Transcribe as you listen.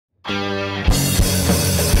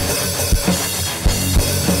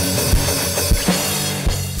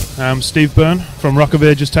I'm Steve Byrne from Rock of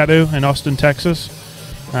Ages Tattoo in Austin, Texas.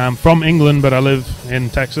 I'm from England, but I live in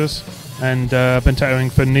Texas, and I've been tattooing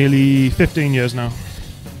for nearly 15 years now.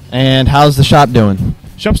 And how's the shop doing?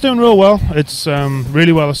 Shop's doing real well. It's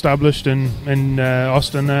really well established in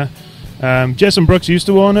Austin there. Jason Brooks used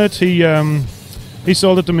to own it. He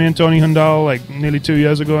sold it to me and Tony Hundal like nearly 2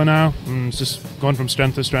 years ago now, and it's just going from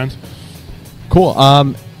strength to strength. Cool.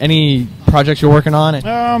 Any projects you're working on?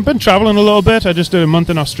 I've been traveling a little bit. I just did a month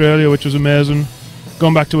in Australia, which was amazing.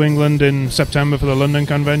 Going back to England in September for the London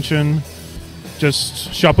convention.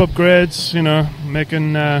 Just shop upgrades, you know,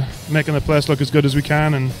 making the place look as good as we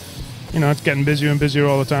can, and you know, it's getting busier and busier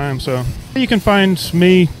all the time. So you can find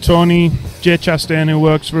me, Tony, Jay Chastain, who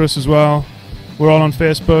works for us as well. We're all on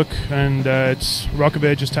Facebook, and it's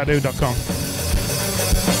rockofagestattoo.com.